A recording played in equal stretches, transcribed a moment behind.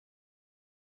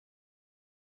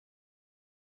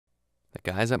The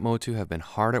guys at Motu have been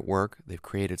hard at work. They've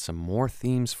created some more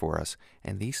themes for us,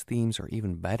 and these themes are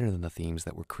even better than the themes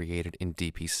that were created in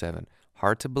DP7.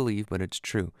 Hard to believe, but it's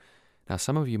true. Now,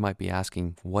 some of you might be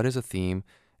asking, what is a theme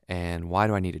and why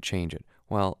do I need to change it?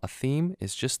 Well, a theme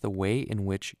is just the way in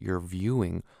which you're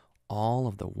viewing all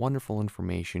of the wonderful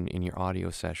information in your audio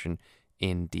session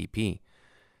in DP.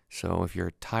 So if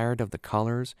you're tired of the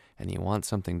colors and you want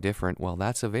something different, well,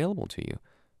 that's available to you.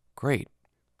 Great.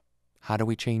 How do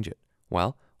we change it?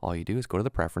 Well, all you do is go to the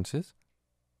preferences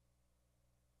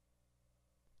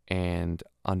and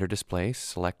under display,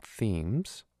 select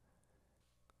themes.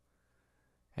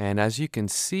 And as you can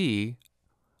see,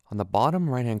 on the bottom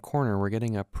right-hand corner, we're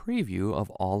getting a preview of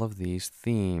all of these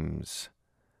themes.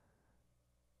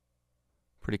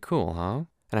 Pretty cool, huh?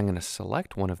 And I'm going to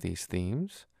select one of these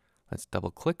themes. Let's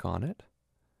double click on it.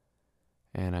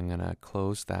 And I'm going to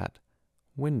close that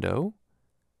window.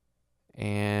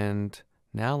 And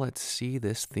now let's see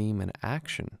this theme in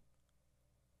action.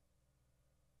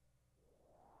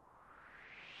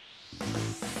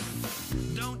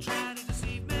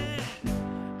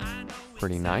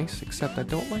 Pretty nice, except I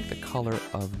don't like the color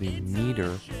of the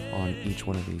meter on each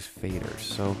one of these faders,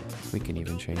 so we can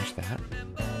even change that.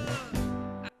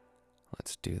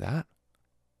 Let's do that.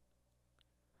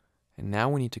 And now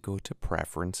we need to go to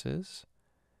Preferences,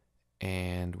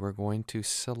 and we're going to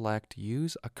select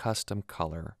Use a Custom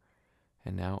Color.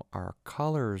 And now our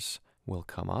colors will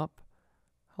come up.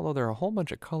 Although there are a whole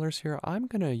bunch of colors here, I'm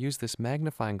going to use this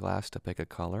magnifying glass to pick a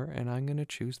color, and I'm going to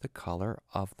choose the color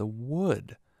of the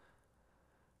wood.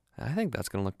 I think that's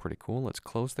going to look pretty cool. Let's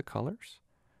close the colors,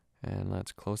 and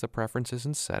let's close the preferences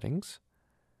and settings.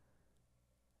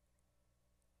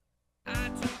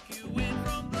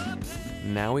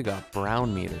 Now we got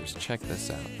brown meters. Check this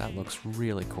out. That looks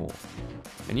really cool.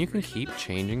 And you can keep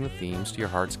changing the themes to your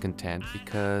heart's content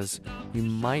because you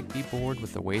might be bored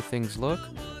with the way things look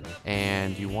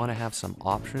and you want to have some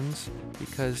options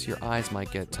because your eyes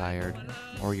might get tired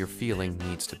or your feeling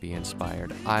needs to be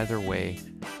inspired. Either way,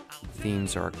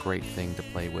 themes are a great thing to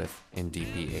play with in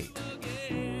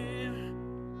DP8.